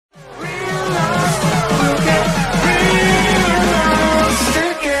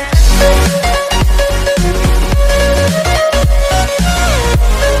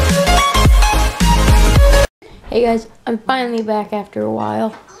guys, I'm finally back after a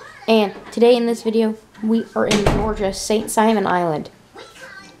while, and today in this video we are in Georgia, St. Simon Island.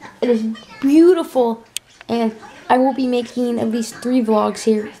 It is beautiful, and I will be making at least 3 vlogs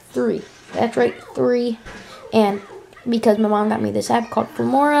here. 3. That's right, 3. And because my mom got me this app called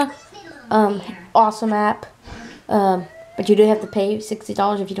Filmora, awesome app, but you do have to pay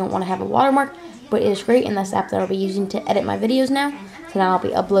 $60 if you don't want to have a watermark, but it is great, and that's the app that I'll be using to edit my videos now. So now I'll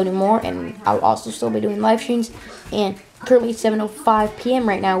be uploading more, and I'll also still be doing live streams. And currently 7:05 p.m.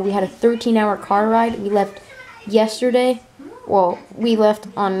 right now. We had a 13-hour car ride. We left yesterday. Well, we left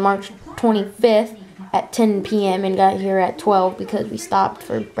on March 25th at 10 p.m. and got here at 12 because we stopped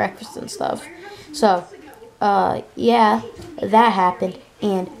for breakfast and stuff. So, yeah, that happened.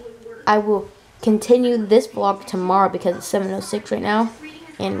 And I will continue this vlog tomorrow because it's 7:06 right now,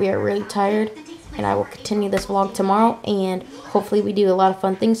 and we are really tired. And I will continue this vlog tomorrow, and hopefully we do a lot of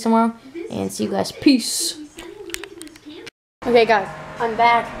fun things tomorrow. And see you guys. Peace. Okay, guys, I'm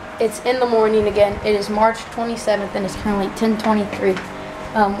back. It's in the morning again. It is March 27th, and it's currently 10:23.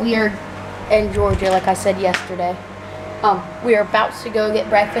 We are in Georgia, like I said yesterday. We are about to go get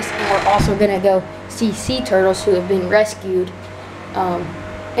breakfast, and we're also gonna go see sea turtles who have been rescued.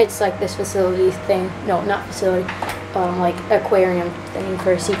 It's like this facility thing. No, not facility. Like aquarium thing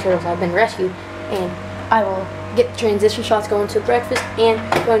for sea turtles have been rescued. And I will get the transition shots going to breakfast and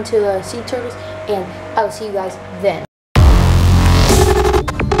going to the sea turtles, and I will see you guys then.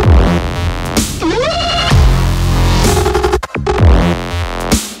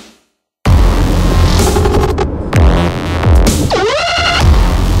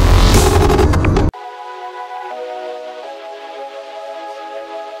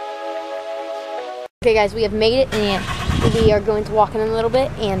 Okay guys, we have made it, and we are going to walk in a little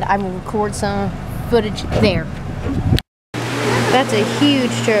bit, and I will record some footage there. That's a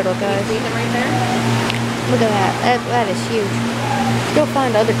huge turtle, guys. See him right there? Look at that. That is huge. Let's go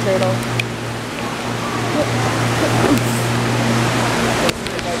find other turtles.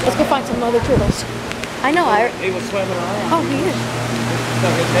 Let's go find some other turtles. I know. He was swimming around. Oh, he is.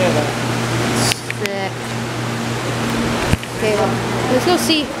 Sick. Okay, well, let's go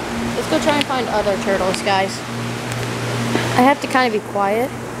see. Let's go try and find other turtles, guys. I have to kind of be quiet.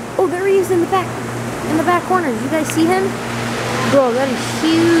 Oh, there he is in the back corner. You guys see him? Bro, that is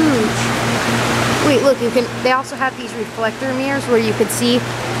huge. Wait, look, you can. They also have these reflector mirrors where you could see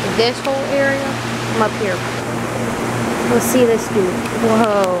this whole area from up here. Let's see this dude.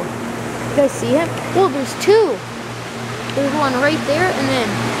 Whoa. You guys see him? Whoa, there's 2. There's one right there, and then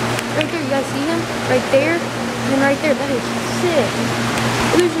right there. You guys see him? Right there, and then right there. That is sick.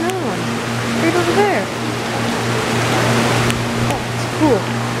 There's another one right over there. That's cool.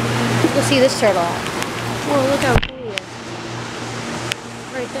 Let's go see this turtle out. Whoa, look how cool he is.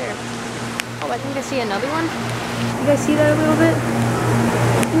 Right there. Oh, I think I see another one. You guys see that a little bit?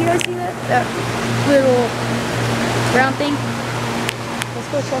 Can you guys see that? That little brown thing?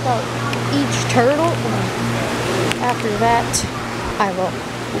 Let's go check out each turtle. And after that, I will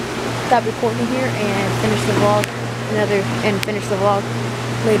stop recording here and finish the vlog. Finish the vlog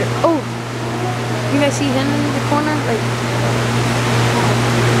later. Oh, you guys see him in the corner? Like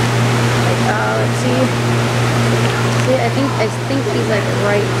let's see. See, I think he's like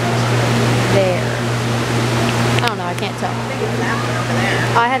right there. I don't know. I can't tell.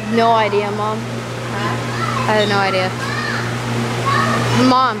 I have no idea, Mom. I have no idea.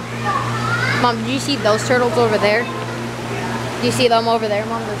 Mom, did you see those turtles over there? Do you see them over there,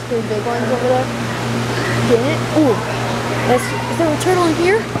 Mom? Those 2 big ones over there. Didn't? Ooh, is there a turtle in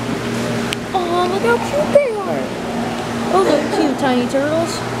here? Oh, look how cute they are. Those are cute tiny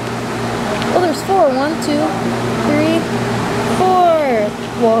turtles. Oh, there's 4. 1, 2, 3, 4.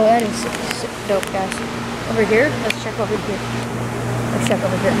 Whoa, that is so dope, guys. Over here? Let's check over here. Let's check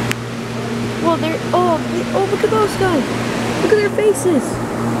over here. Whoa, oh, look at those guys. Look at their faces.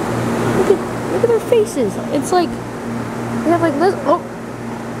 Look at their faces. It's like they have like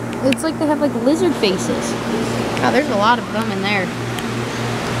it's like they have like lizard faces. Oh, there's a lot of them in there.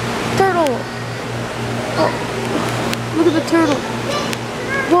 Turtle. Oh, look at the turtle.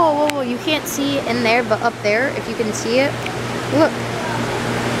 Whoa. You can't see it in there, but up there, if you can see it. Look.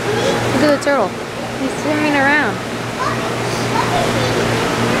 Look at the turtle. He's swimming around.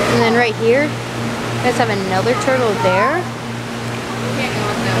 And then right here, you guys have another turtle there.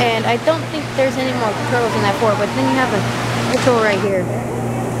 And I don't think there's any more turtles in that floor, but then you have a turtle right here.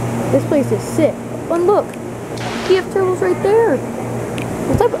 This place is sick. Oh, and look. You have turtles right there.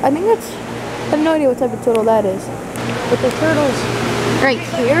 What type of, I have no idea what type of turtle that is. But the turtles right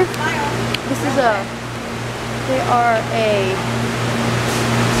here, they are a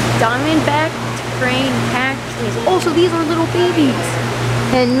diamondback trained cactus. Also, these are little babies,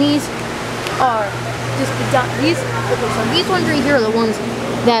 and these are just these. Okay, so these ones right here are the ones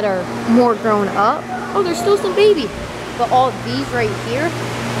that are more grown up. Oh, there's still some baby, but all these right here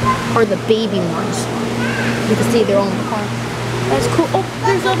are the baby ones. You can see they're on the farm. That's cool. Oh,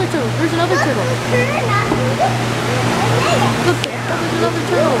 there's another turtle. There's another turtle. Look, there's another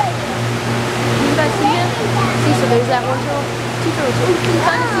turtle. Can you guys see it? See, so there's that one turtle. Two turtles. Oh, can you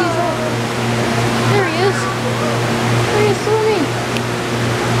kind of see his? There he is. There he is swimming.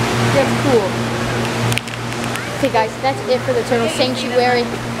 That's cool. Okay, guys, that's it for the turtle sanctuary,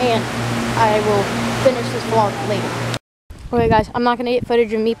 and I will finish this vlog later. Okay, guys, I'm not gonna get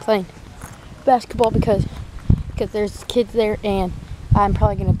footage of me playing basketball because there's kids there, and I'm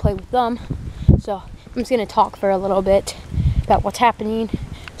probably gonna play with them. So I'm just gonna talk for a little bit about what's happening.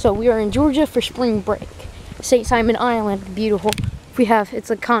 So we are in Georgia for spring break. St. Simon Island, beautiful. It's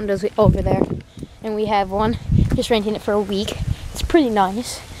like condos over there, and we have one just renting it for a week. It's pretty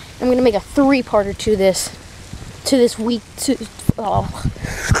nice. I'm gonna make a three-parter to this week. I'm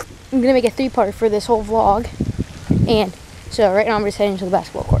gonna make a three-parter for this whole vlog, and so right now I'm just heading to the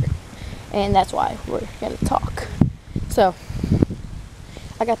basketball court, and that's why we're gonna talk. So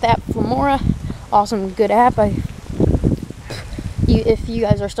I got the app Filmora, awesome, good app. If you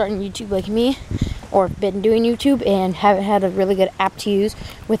guys are starting YouTube like me, or have been doing YouTube and haven't had a really good app to use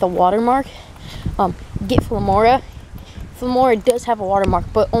with a watermark, get Filmora. Filmora does have a watermark,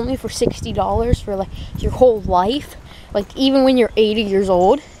 but only for $60 for like your whole life. Like even when you're 80 years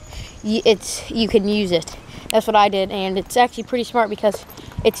old, you can use it. That's what I did, and it's actually pretty smart because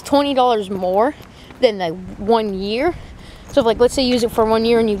it's $20 more than the 1 year. So like, let's say you use it for 1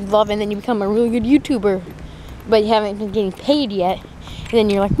 year and you love it, and then you become a really good YouTuber, but you haven't been getting paid yet. And then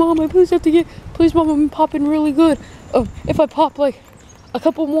you're like, Mom, please, Mom, I'm popping really good. If I pop like a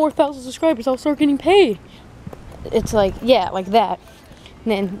couple more 1,000 subscribers, I'll start getting paid. It's like, yeah, like that.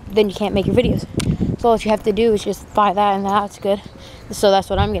 And then you can't make your videos. So all you have to do is just buy that, and that's good. So that's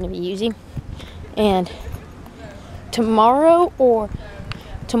what I'm going to be using. And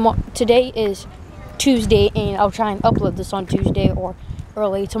today is Tuesday, and I'll try and upload this on Tuesday or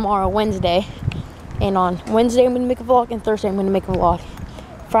early tomorrow, Wednesday. And on Wednesday I'm going to make a vlog, and Thursday I'm going to make a vlog.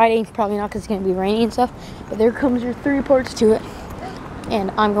 Friday probably not because it's going to be rainy and stuff. But there comes your 3 parts to it.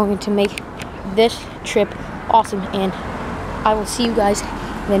 And I'm going to make this trip awesome, and I will see you guys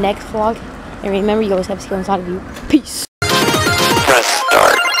in the next vlog. And remember, you always have skill inside of you. Peace.